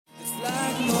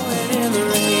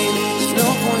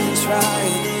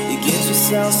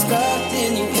yourself stuck,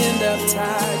 then you end up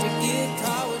tired. You get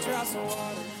caught with drops of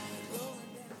water.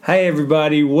 Hi,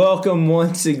 everybody. Welcome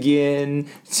once again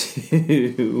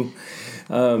to,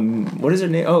 what is her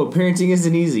name? Oh, Parenting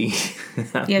Isn't Easy.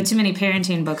 You have too many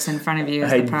parenting books in front of you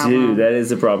is I the problem. do. That is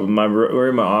the problem. We're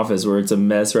in my office where it's a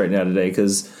mess right now today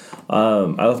because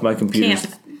I left my computer.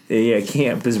 Camp. Yeah,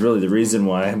 camp is really the reason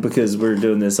why, because we're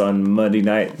doing this on Monday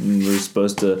night and we're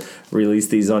supposed to release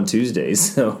these on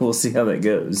Tuesdays. So we'll see how that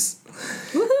goes.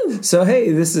 Woohoo! So hey,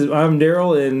 I'm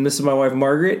Daryl and this is my wife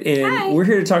Margaret, and Hi. We're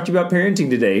here to talk to you about parenting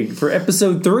today for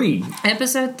episode 3.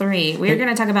 Episode 3. We're going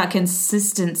to talk about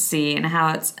consistency and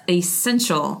how it's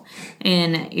essential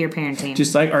in your parenting.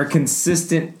 Just like our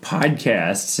consistent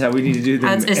podcasts, how we need to do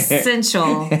them. It's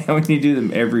essential. How we need to do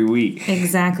them every week.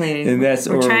 Exactly. And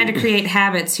We're trying to create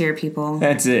habits here, people.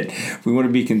 That's it. We want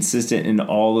to be consistent in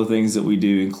all the things that we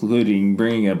do, including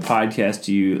bringing a podcast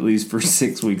to you at least for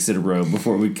 6 weeks in a row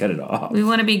before we cut it off. We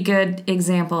want to be good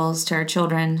examples to our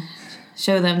children.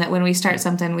 Show them that when we start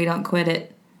something, we don't quit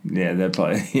it. Yeah, that'd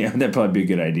probably be a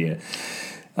good idea.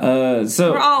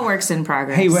 So We're all works in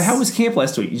progress. hey, how was camp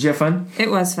last week? Did you have fun? It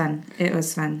was fun. It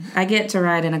was fun. I get to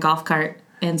ride in a golf cart,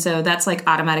 and so that's like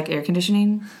automatic air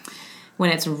conditioning when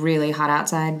it's really hot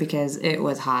outside because it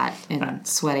was hot and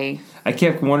sweaty. I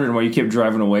kept wondering why you kept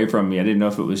driving away from me. I didn't know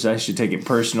if it was I should take it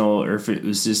personal or if it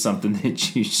was just something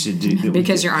that you should do.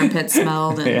 Because your armpit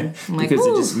smelled, and Yeah, I'm like, because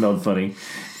 "Ooh." it just smelled funny.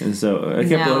 And so I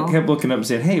No. kept looking up and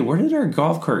saying, hey, where did our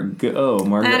golf cart go? Oh,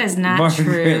 Margaret, That is not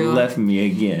Margaret true. left me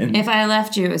again. If I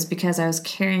left you, it was because I was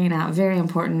carrying out very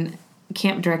important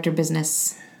camp director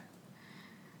business.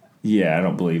 Yeah, I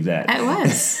don't believe that. It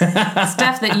was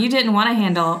stuff that you didn't want to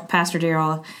handle, Pastor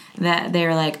Daryl. That they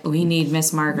were like, we need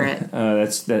Miss Margaret.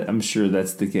 I'm sure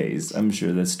that's the case. I'm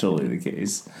sure that's totally the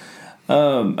case.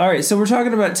 All right, so we're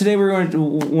talking about today. We're going to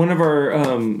one of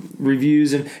our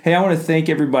reviews, and hey, I want to thank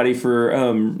everybody for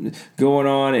going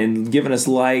on and giving us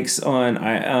likes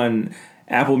on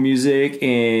Apple Music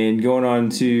and going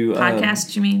on to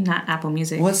Podcast, you mean? Not Apple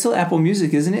Music. Well, it's still Apple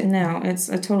Music, isn't it? No, it's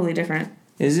a totally different.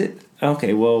 Is it?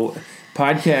 Okay, well,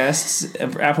 podcasts,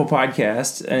 Apple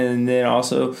Podcasts, and then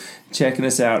also checking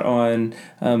us out on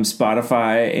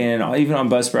Spotify and even on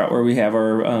Buzzsprout where we have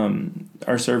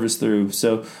our service through.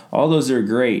 So all those are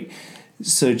great.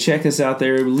 So check us out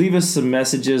there. Leave us some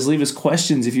messages. Leave us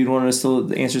questions if you want us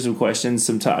to answer some questions,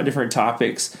 some different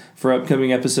topics for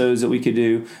upcoming episodes that we could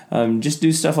do. Just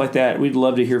do stuff like that. We'd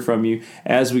love to hear from you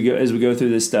as we go through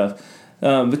this stuff.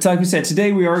 But like we said,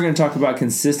 today we are going to talk about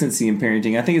consistency in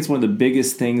parenting. I think it's one of the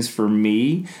biggest things for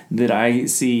me that I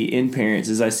see in parents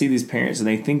is I see these parents and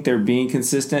they think they're being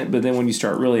consistent, but then when you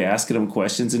start really asking them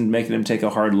questions and making them take a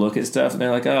hard look at stuff, and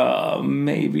they're like, oh,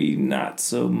 maybe not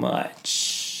so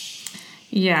much.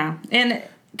 Yeah, and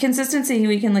consistency,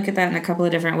 we can look at that in a couple of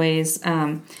different ways.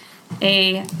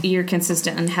 You're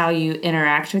consistent in how you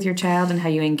interact with your child and how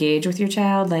you engage with your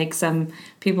child. Like some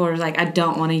people are like, I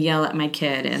don't want to yell at my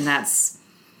kid, and that's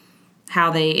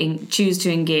how they choose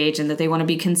to engage, and that they want to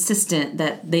be consistent,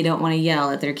 that they don't want to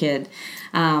yell at their kid.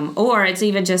 Or it's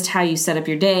even just how you set up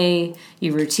your day,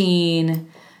 your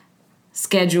routine,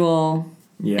 schedule,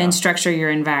 and structure your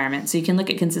environment. So you can look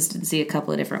at consistency a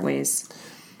couple of different ways.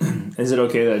 Is it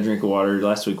okay that I drink water?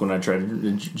 Last week when I tried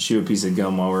to chew a piece of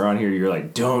gum while we're on here, you're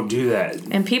like, don't do that.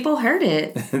 And people heard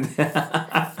it.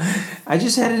 I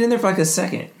just had it in there for like a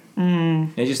second.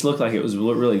 It just looked like it was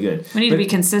really good. We need to be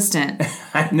consistent.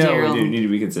 I know Daryl. we do need to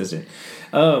be consistent.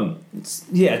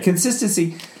 Yeah,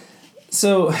 consistency.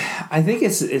 So I think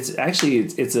it's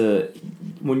a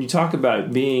when you talk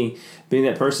about being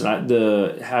that person,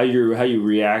 how you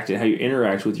react and how you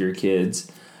interact with your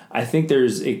kids. I think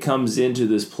it comes into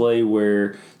this play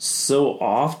where so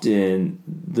often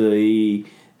the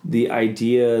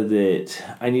idea that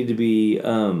I need to be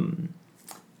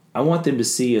I want them to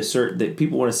see that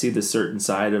people want to see the certain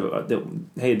side of that.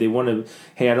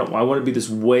 I want to be this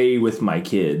way with my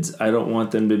kids. I don't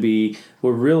want them to be.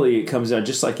 Well, really, it comes out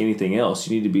just like anything else.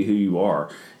 You need to be who you are.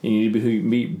 You need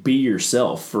to be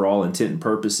yourself for all intent and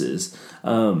purposes.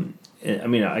 I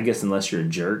mean, I guess unless you're a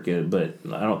jerk, but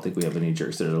I don't think we have any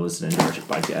jerks that are listening to our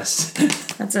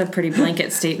podcast. That's a pretty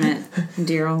blanket statement,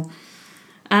 Daryl.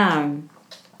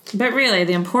 But really,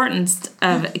 the importance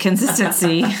of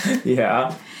consistency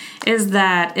is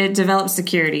that it develops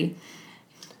security.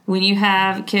 When you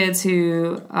have kids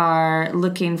who are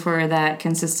looking for that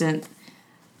consistent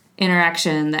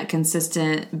interaction, that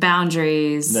consistent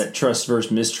boundaries. That trust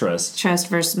versus mistrust. Trust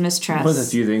versus mistrust. One of the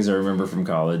few things I remember from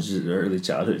college, early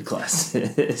childhood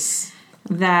classes.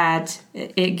 That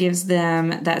it gives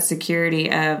them that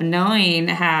security of knowing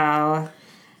how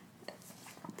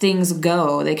things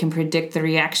go. They can predict the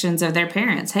reactions of their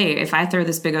parents. Hey, if I throw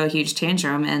this big old huge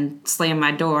tantrum and slam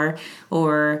my door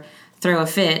or throw a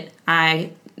fit,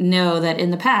 I know that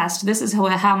in the past, this is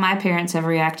how my parents have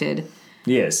reacted.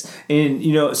 Yes. And,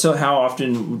 so how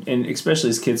often, and especially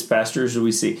as kids pastors, do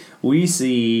we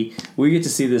get to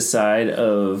see this side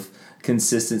of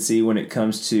consistency when it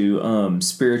comes to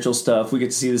spiritual stuff. We get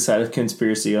to see the side of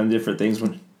conspiracy on different things.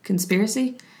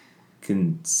 Conspiracy?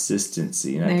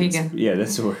 Consistency. There you go. Yeah,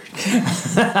 that's the word.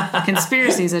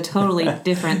 Conspiracy is a totally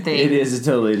different thing. It is a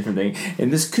totally different thing.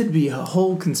 And this could be a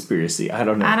whole conspiracy. I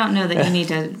don't know. I don't know that you need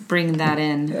to bring that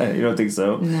in. You don't think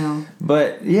so? No.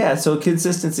 But yeah, so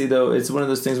consistency, though, it's one of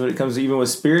those things when it comes even with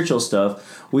spiritual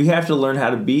stuff, we have to learn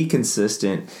how to be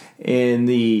consistent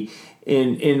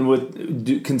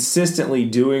consistently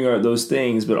doing those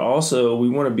things, but also we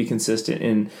want to be consistent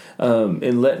in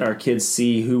letting our kids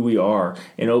see who we are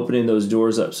and opening those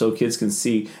doors up so kids can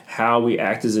see how we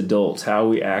act as adults, how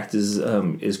we act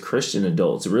as Christian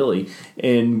adults, really,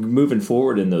 and moving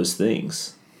forward in those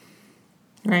things.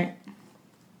 Right.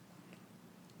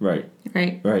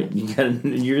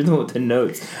 You're the one with the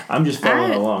notes. I'm just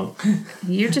following along.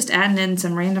 You're just adding in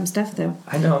some random stuff, though.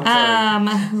 I know. I'm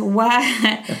sorry.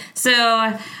 Why?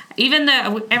 So even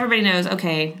though everybody knows,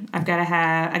 okay, I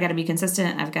got to be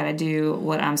consistent. I've got to do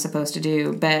what I'm supposed to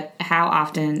do. But how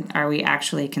often are we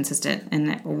actually consistent,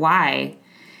 and why?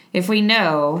 If we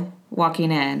know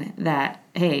walking in that,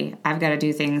 hey, I've got to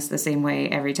do things the same way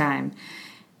every time,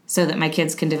 so that my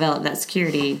kids can develop that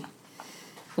security.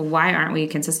 Why aren't we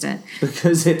consistent?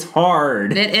 Because it's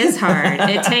hard. It is hard.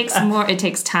 It takes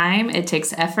time. It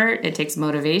takes effort. It takes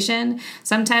motivation.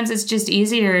 Sometimes it's just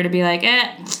easier to be like,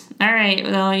 all right,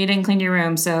 well, you didn't clean your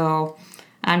room, so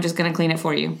I'm just going to clean it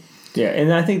for you. Yeah,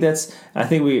 and I think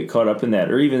we get caught up in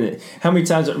that, or even how many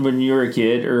times when you were a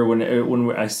kid, or when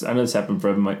I know this happened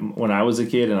when I was a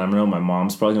kid, and I know my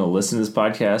mom's probably going to listen to this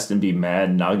podcast and be mad,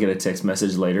 and I'll get a text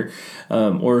message later,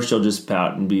 or she'll just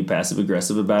pout and be passive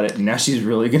aggressive about it. And now she's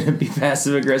really going to be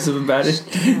passive aggressive about it.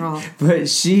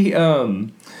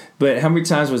 But how many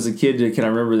times as a kid can I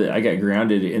remember that I got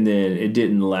grounded and then it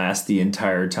didn't last the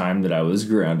entire time that I was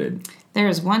grounded? There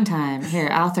was one time. Here,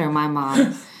 I'll throw my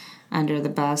mom under the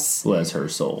bus. Bless her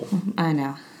soul. I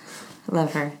know.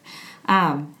 Love her.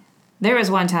 There was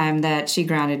one time that she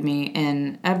grounded me,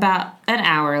 and about an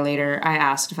hour later, I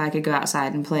asked if I could go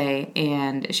outside and play,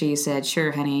 and she said,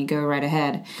 sure, honey, go right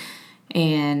ahead.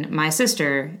 And my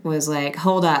sister was like,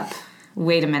 hold up,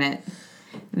 wait a minute.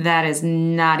 That is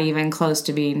not even close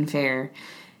to being fair.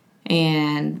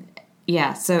 And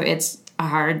yeah, so it's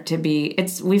hard to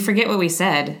we forget what we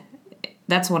said.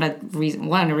 That's one of the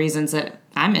reasons that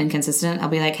I'm inconsistent. I'll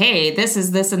be like, hey, this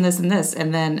is this and this and this,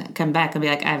 and then come back and be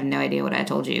like, I have no idea what I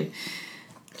told you,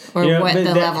 or what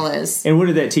the level is. And what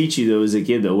did that teach you though as a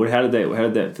kid though? How did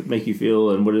that make you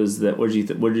feel? And what is that? What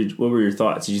were your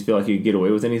thoughts? Did you feel like you could get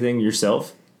away with anything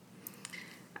yourself?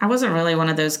 I wasn't really one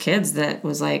of those kids that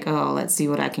was like, oh, let's see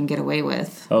what I can get away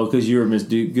with. Oh, because you were Miss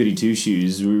Goody Two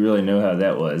Shoes. We really know how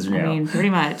that was. I mean, pretty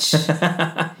much.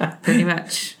 Pretty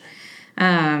much.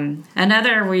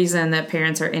 Another reason that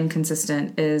parents are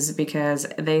inconsistent is because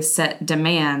they set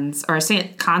demands or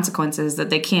set consequences that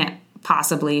they can't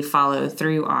possibly follow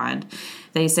through on.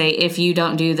 They say, if you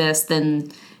don't do this,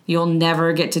 then you'll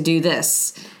never get to do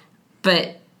this.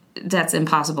 But that's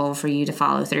impossible for you to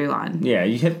follow through on. Yeah,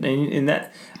 and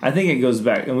that, I think it goes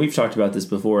back, and we've talked about this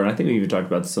before, and I think we even talked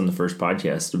about this on the first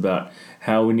podcast about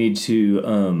how we need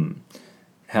to,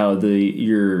 how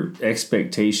your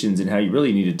expectations and how you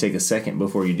really need to take a second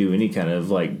before you do any kind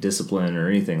of like discipline or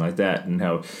anything like that, and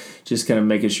how just kind of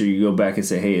making sure you go back and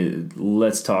say, hey,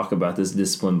 let's talk about this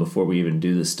discipline before we even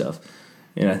do this stuff.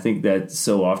 And I think that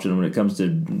so often when it comes to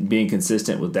being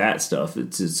consistent with that stuff,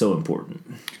 it's so important.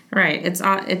 Right.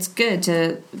 It's good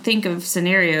to think of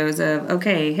scenarios of,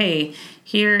 okay, hey,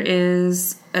 here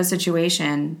is a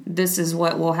situation. This is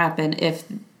what will happen if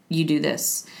you do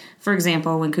this. For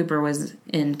example, when Cooper was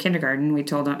in kindergarten, we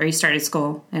told him, or he started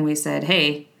school, and we said,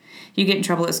 hey, you get in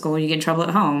trouble at school, you get in trouble at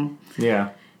home.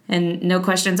 Yeah. And no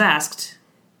questions asked.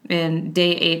 In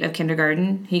day 8 of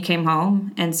kindergarten, he came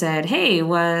home and said, hey,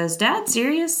 was Dad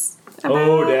serious?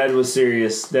 Dad was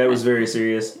serious. Dad was very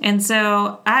serious. And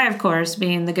so I, of course,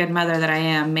 being the good mother that I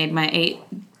am, made my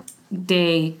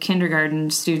 8-day kindergarten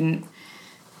student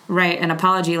write an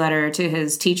apology letter to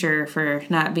his teacher for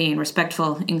not being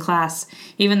respectful in class,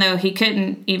 even though he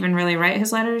couldn't even really write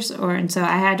his letters. And so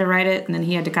I had to write it, and then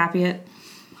he had to copy it.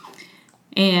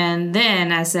 And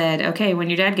then I said, okay, when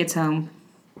your dad gets home,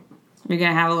 we're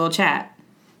going to have a little chat.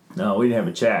 No, we didn't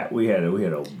have a chat. We had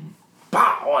a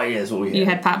pop. Oh, yeah, that's what we had. You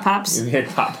had pop-pops? We had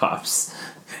pop-pops.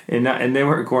 and they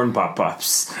weren't corn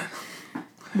pops.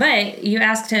 But you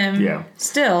asked him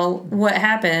still what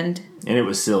happened. And it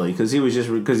was silly because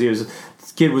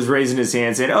this kid was raising his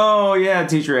hand saying, "Oh yeah,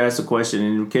 teacher asked a question,"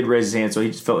 and the kid raised his hand, so he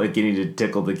just felt like he needed to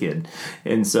tickle the kid,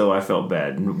 and so I felt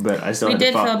bad, but I still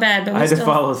feel bad, but I had to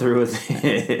follow through with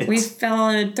it. We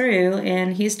followed through,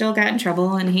 and he still got in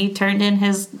trouble, and he turned in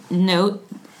his note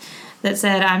that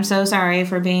said, "I'm so sorry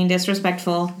for being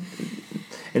disrespectful."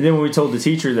 And then when we told the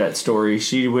teacher that story,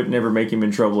 she would never make him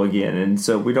in trouble again. And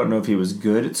so we don't know if he was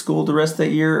good at school the rest of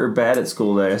that year or bad at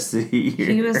school the rest of the year.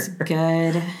 He was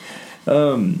good.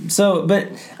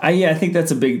 I think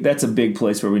that's a big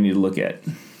place where we need to look at.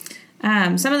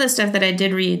 Some of the stuff that I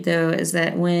did read, though, is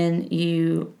that when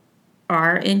you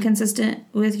are inconsistent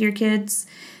with your kids,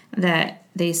 that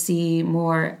they see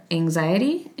more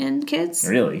anxiety in kids.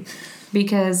 Really?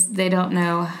 Because they don't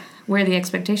know where the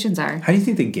expectations are. How do you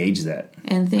think they gauge that?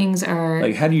 And things are...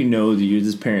 Like, how do you know that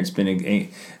this parent's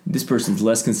this person's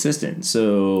less consistent?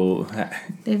 So...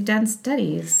 They've done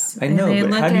studies. I know,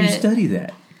 but how do you study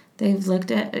that? They've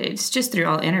looked at... It's just through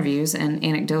all interviews and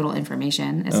anecdotal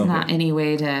information. It's not any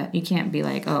way to... You can't be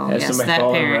like, oh, yes, that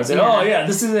parent... Said, oh, yeah,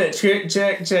 this is it.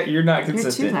 Check. You're not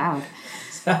consistent. You're too loud.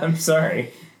 I'm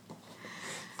sorry.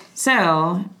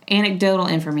 So, anecdotal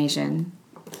information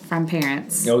from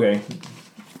parents. Okay.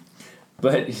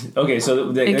 But, okay,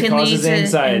 so that can causes lead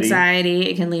to anxiety.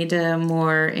 It can lead to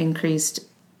more increased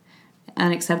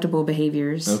unacceptable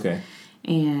behaviors. Okay.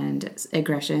 And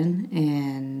aggression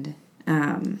and...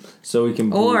 so we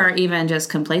can... Or even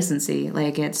just complacency.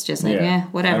 Like, it's just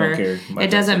like, whatever. I don't care. It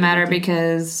doesn't matter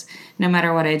because no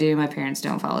matter what I do, my parents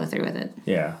don't follow through with it.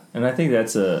 Yeah. And I think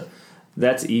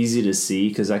that's easy to see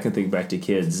because I can think back to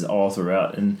kids all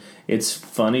throughout, and it's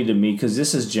funny to me because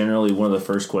this is generally one of the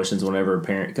first questions whenever a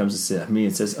parent comes to me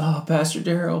and says, "Oh, Pastor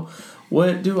Darryl,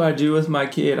 what do I do with my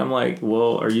kid?" I'm like,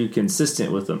 "Well, are you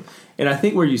consistent with them?" And I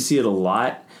think where you see it a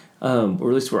lot, or at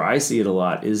least where I see it a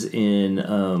lot, is in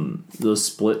those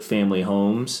split family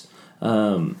homes.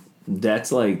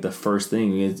 That's like the first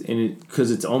thing,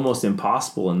 because it's almost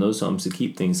impossible in those homes to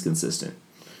keep things consistent.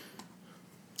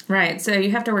 Right, so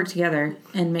you have to work together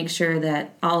and make sure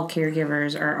that all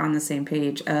caregivers are on the same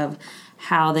page of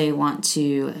how they want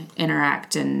to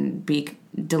interact and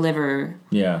deliver.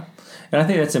 Yeah, and I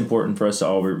think that's important for us to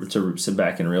all to sit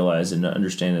back and realize and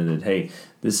understand that, hey,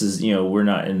 this is, we're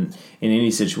not in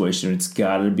any situation. It's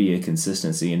got to be a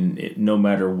consistency, and no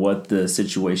matter what the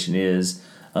situation is,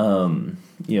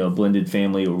 blended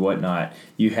family or whatnot,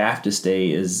 you have to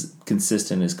stay as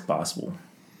consistent as possible.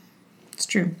 It's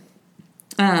true.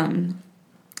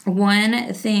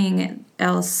 One thing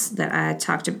else that I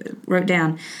wrote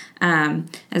down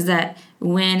is that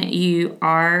when you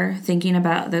are thinking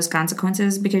about those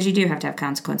consequences, because you do have to have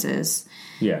consequences.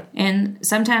 Yeah. And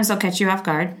sometimes they'll catch you off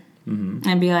guard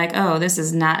and be like, oh, this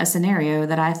is not a scenario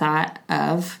that I thought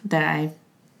of, that I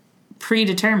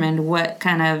predetermined what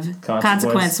kind of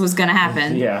consequence was going to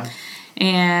happen. Yeah.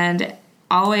 And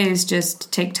always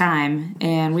just take time.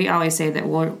 And we always say that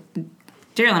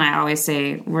Daryl and I always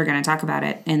say we're going to talk about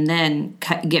it and then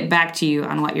get back to you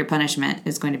on what your punishment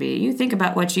is going to be. You think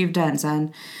about what you've done,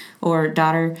 son or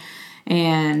daughter,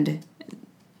 and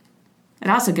it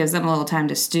also gives them a little time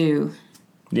to stew.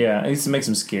 Yeah, it makes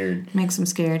them scared. Makes them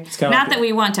scared. Not that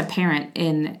we want to parent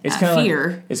in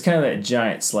fear. It's kind of that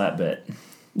giant slap bet.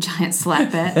 Giant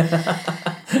slap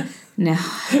bet. No.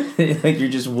 Like you're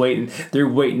just waiting. They're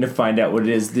waiting to find out what it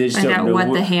is. They just don't know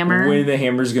when the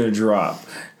hammer's going to drop.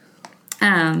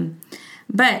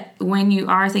 But when you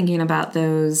are thinking about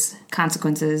those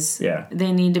consequences,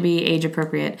 they need to be age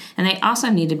appropriate, and they also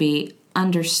need to be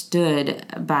understood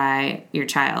by your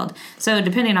child. So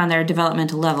depending on their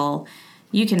developmental level,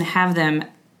 you can have them,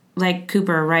 like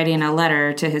Cooper writing a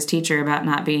letter to his teacher about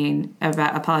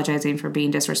apologizing for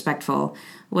being disrespectful.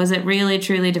 Was it really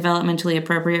truly developmentally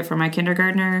appropriate for my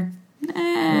kindergartner?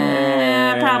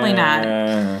 Probably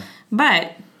not.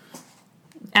 But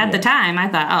at the time, I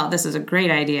thought, oh, this is a great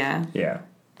idea. Yeah.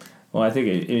 Well, I think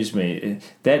it just made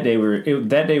that day.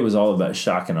 That day was all about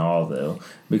shock and awe, though,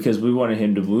 because we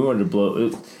wanted to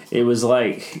blow. It was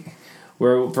like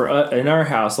in our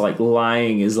house, like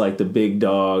lying is like the big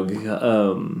dog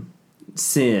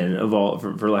sin of all,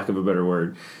 for lack of a better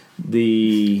word.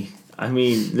 It's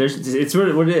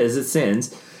what it is. It's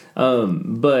sins,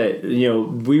 but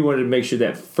we wanted to make sure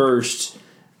that first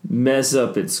mess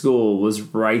up at school was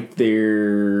right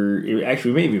there.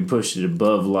 Actually, we may even pushed it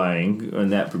above lying on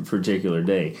that particular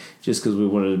day, just because we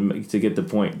wanted to get the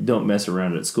point. Don't mess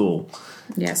around at school.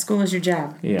 Yeah, school is your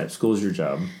job. Yeah, school is your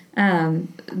job.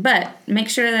 But make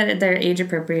sure that they're age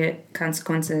appropriate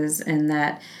consequences, and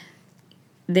that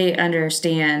they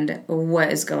understand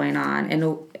what is going on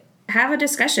and have a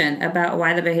discussion about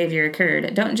why the behavior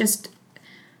occurred. Don't just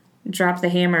drop the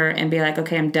hammer and be like,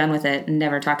 okay, I'm done with it and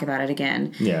never talk about it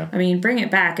again. Yeah. I mean, bring it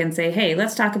back and say, hey,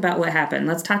 let's talk about what happened.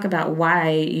 Let's talk about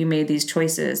why you made these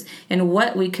choices and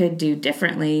what we could do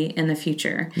differently in the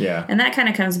future. Yeah. And that kind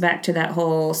of comes back to that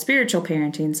whole spiritual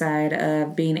parenting side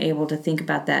of being able to think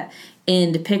about that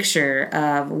end picture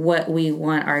of what we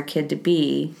want our kid to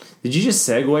be. Did you just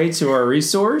segue to our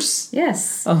resource?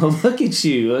 Yes. Oh, look at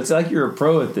you. It's like you're a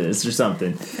pro at this or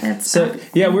something. That's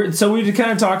we're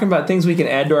kind of talking about things we can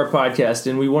add to our podcast,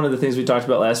 and one of the things we talked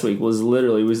about last week was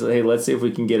hey, let's see if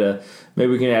we can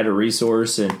maybe we can add a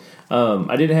resource. And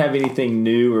I didn't have anything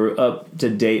new or up to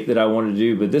date that I wanted to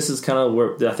do, but this is kind of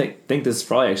where I think this is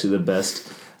probably actually the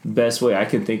best way I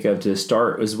can think of to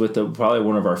start is with probably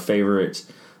one of our favorite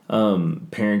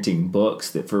parenting books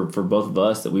that for both of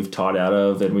us that we've taught out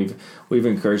of, and we've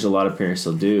encouraged a lot of parents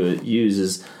to use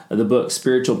is the book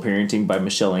Spiritual Parenting by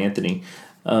Michelle Anthony.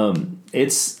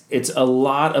 It's a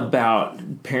lot about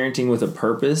parenting with a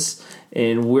purpose,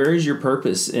 and where is your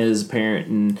purpose as a parent,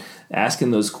 and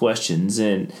asking those questions.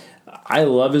 And I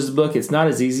love his book. It's not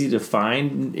as easy to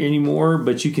find anymore,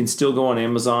 but you can still go on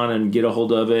Amazon and get a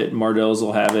hold of it. Mardel's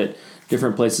will have it,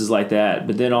 different places like that.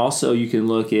 But then also you can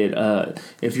look at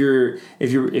if you're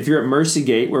at Mercy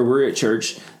Gate, where we're at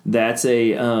church, that's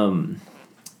they're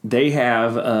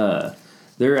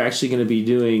actually going to be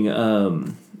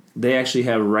doing they actually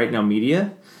have Right Now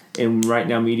Media. And Right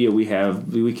Now Media we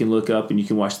can look up and you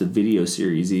can watch the video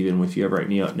series even if you have Right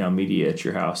Now Media at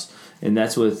your house. And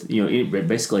that's with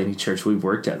basically any church we've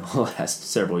worked at in the last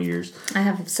several years. I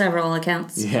have several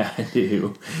accounts. Yeah, I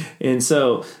do. And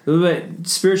so,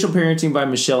 Spiritual Parenting by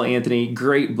Michelle Anthony,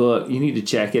 great book. You need to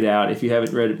check it out if you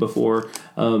haven't read it before.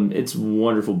 It's a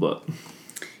wonderful book.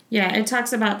 Yeah, it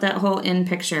talks about that whole end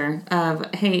picture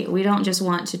of, hey, we don't just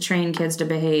want to train kids to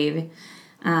behave.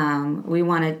 We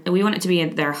want it to be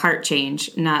their heart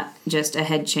change, not just a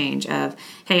head change of,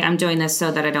 hey, I'm doing this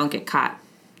so that I don't get caught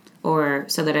or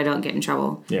so that I don't get in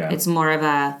trouble. Yeah. It's more of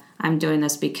I'm doing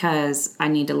this because I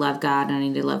need to love God and I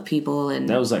need to love people. And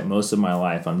that was like most of my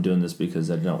life. I'm doing this because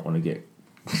I don't want to get.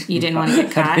 You didn't want to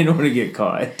get caught? I didn't want to get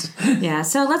caught. Yeah,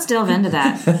 so let's delve into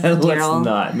that. Let's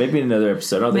not. Maybe another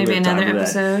episode. Maybe another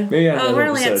episode. We're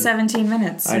only at 17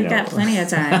 minutes. We've got plenty of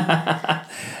time.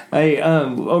 Hey,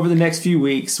 over the next few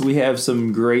weeks, we have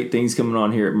some great things coming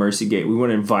on here at Mercy Gate. We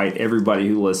want to invite everybody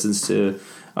who listens to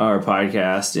our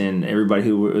podcast and everybody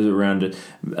who is around to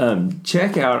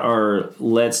check out our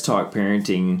Let's Talk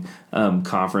Parenting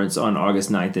conference on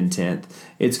August 9th and 10th.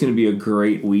 It's going to be a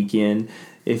great weekend.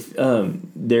 If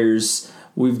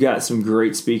we've got some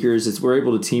great speakers. We're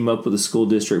able to team up with the school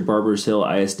district, Barbers Hill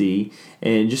ISD,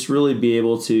 and just really be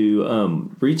able to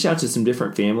reach out to some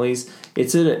different families.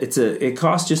 It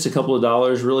costs just a couple of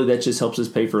dollars. Really, that just helps us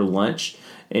pay for lunch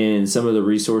and some of the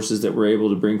resources that we're able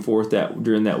to bring forth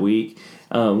during that week.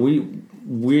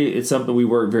 It's something we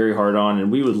work very hard on,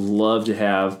 and we would love to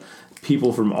have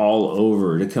people from all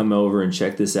over to come over and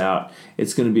check this out.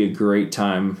 It's going to be a great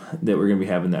time that we're going to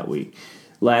be having that week.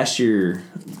 Last year,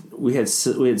 we had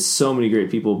so many great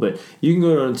people, but you can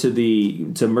go to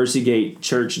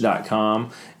mercygatechurch.com,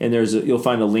 and you'll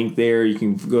find a link there. You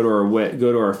can go to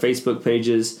our Facebook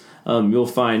pages. You'll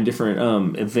find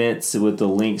different events with the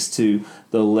links to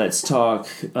the Let's Talk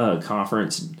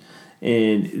conference,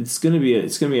 and it's gonna be an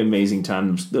amazing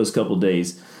time those couple of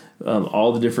days.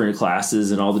 All the different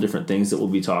classes and all the different things that we'll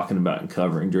be talking about and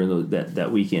covering during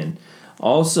that weekend.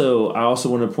 Also, I also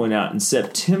want to point out in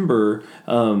September,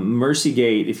 Mercy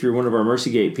Gate, if you're one of our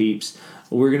Mercy Gate peeps,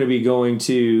 we're going to be going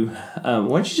to, why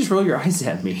don't you just roll your eyes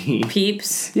at me?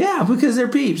 Peeps? Yeah, because they're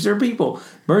peeps. They're people.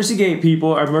 Mercy Gate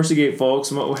people are Mercy Gate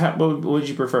folks. What would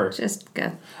you prefer? Just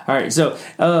go. All right, so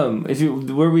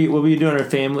we'll be doing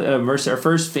our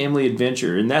first family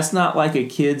adventure, and that's not like a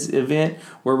kids event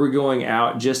where we're going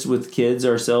out just with kids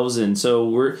ourselves. And so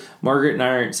Margaret and I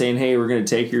aren't saying, hey, we're going to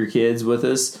take your kids with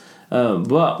us.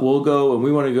 But we'll go, and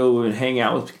we want to go and hang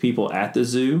out with people at the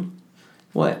zoo.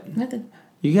 What? Nothing.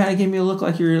 You gotta give me a look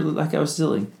like I was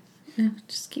silly. No,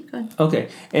 just keep going. Okay,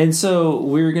 and so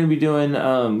we're going to be doing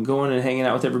going and hanging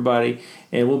out with everybody,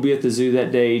 and we'll be at the zoo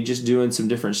that day, just doing some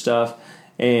different stuff,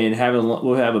 and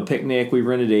we'll have a picnic. We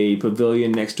rented a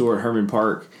pavilion next door at Herman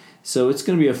Park, so it's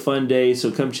going to be a fun day.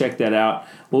 So come check that out.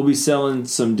 We'll be selling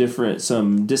some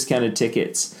discounted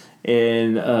tickets.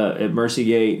 And at Mercy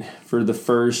Gate for the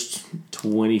first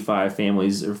 25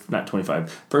 families, or not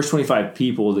 25, first 25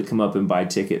 people that come up and buy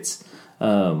tickets,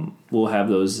 we'll have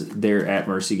those there at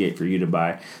Mercy Gate for you to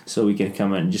buy, so we can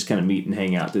come and just kind of meet and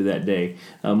hang out through that day.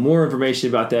 More information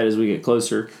about that as we get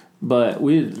closer, But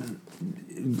we'd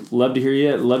love to hear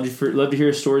you. Love to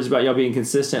hear stories about y'all being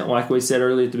consistent. Like we said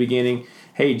earlier at the beginning,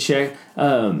 hey, give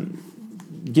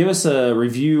us a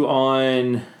review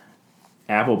on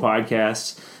Apple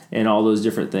Podcasts and all those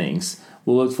different things.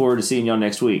 We'll look forward to seeing y'all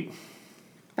next week.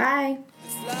 Bye.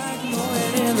 It's like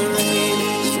mowing in the rain.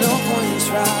 There's no point in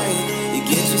trying. You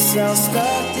get yourself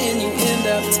stuck, then you end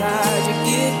up tired. You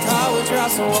get caught with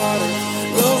drops of water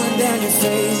rolling down your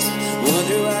face.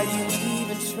 Wonder why you